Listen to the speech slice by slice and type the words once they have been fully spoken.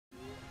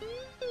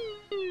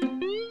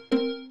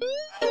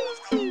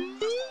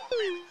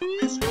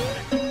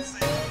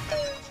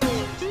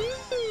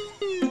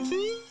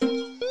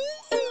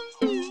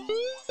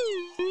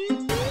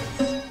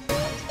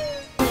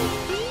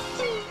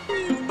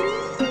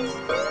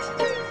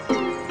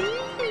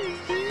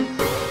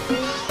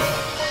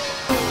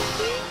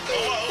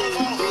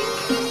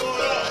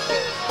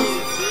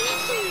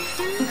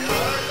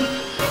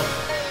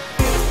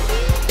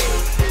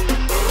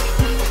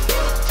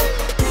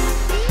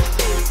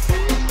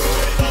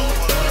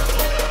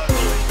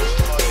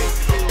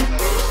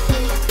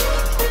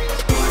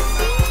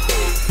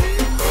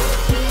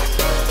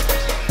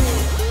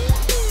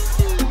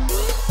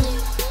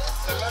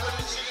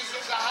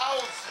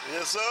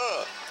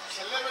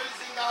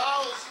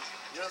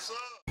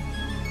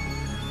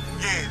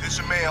Yeah, this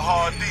your man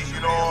Hard D,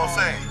 you know what I'm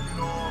saying?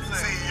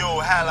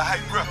 CEO Holla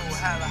Hype Records,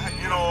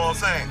 you know what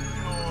I'm saying?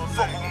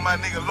 Fuckin' with my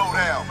nigga Low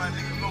Down.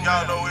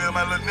 Y'all know him,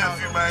 my little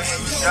nephew, man.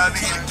 Y'all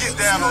need to get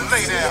down or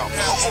lay down.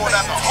 I'm going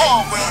out the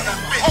hard way on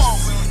this bitch.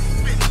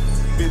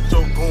 Bitch,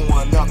 I'm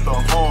going out the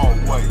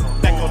hard way.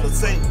 Back on the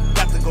scene,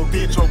 got to go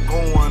get Bitch, it. I'm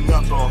going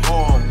out the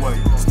hard way.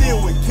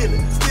 Still with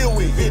killing, still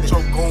with hit Bitch, it.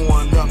 I'm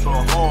going out the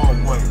hard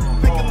way.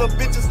 Picking up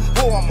bitches,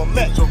 oh, I'm a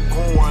match. Bitch, I'm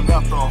going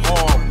out the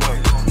hard way.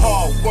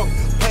 Hard work,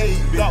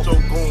 paid off. Bitch,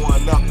 I'm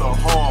going out the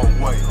hard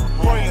way.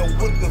 Praying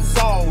with the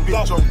soul,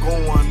 Bitch, I'm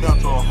going out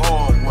the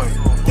hard way.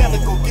 gotta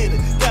go get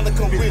it, gotta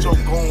come with Bitch, it.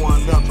 I'm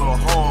going out the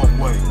hard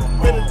way.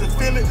 Ready to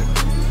feel it?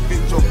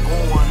 Bitch, I'm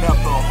going out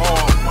the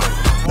hard way.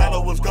 Thought I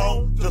was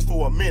gone just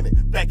for a minute.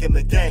 Back in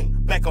the game,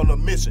 back on the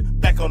mission,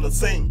 back on the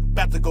scene.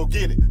 About to go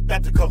get it,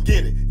 about to come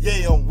get it.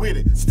 Yeah, I'm with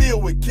it.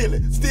 Still with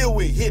killing, still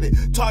with hit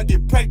it.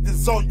 Target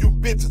practice on you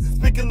bitches.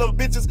 Speaking of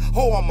bitches,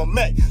 oh, I'm a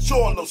Mac.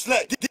 Showing no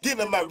slack,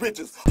 getting my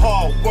riches.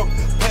 Hard work,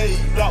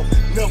 paid off,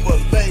 never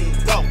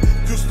laid off.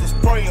 Used to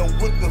spraying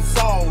with the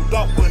sawed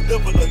off.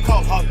 Whatever the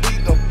call, I'll be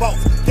the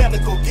boss. Gotta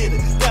go get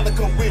it, gotta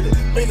come with it.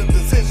 Made a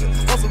decision,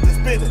 hustle to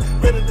spin it.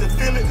 Ready to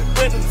feel it,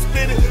 ready to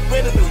spin it,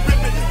 ready to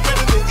rip it,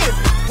 ready to end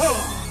it.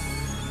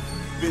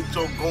 Bitch,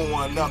 I'm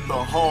going out the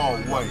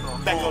hard way.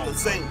 Back on the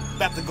scene,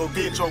 about to go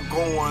get it. Bitch, I'm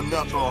going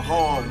out the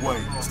hard way.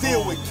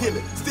 Still with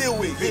killing, still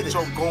with hit Bitch, it.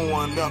 I'm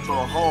going out the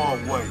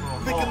hard way.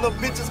 Picking up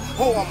bitches,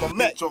 oh, I'm a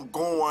match. Bitch, I'm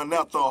going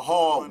out the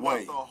hard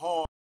way.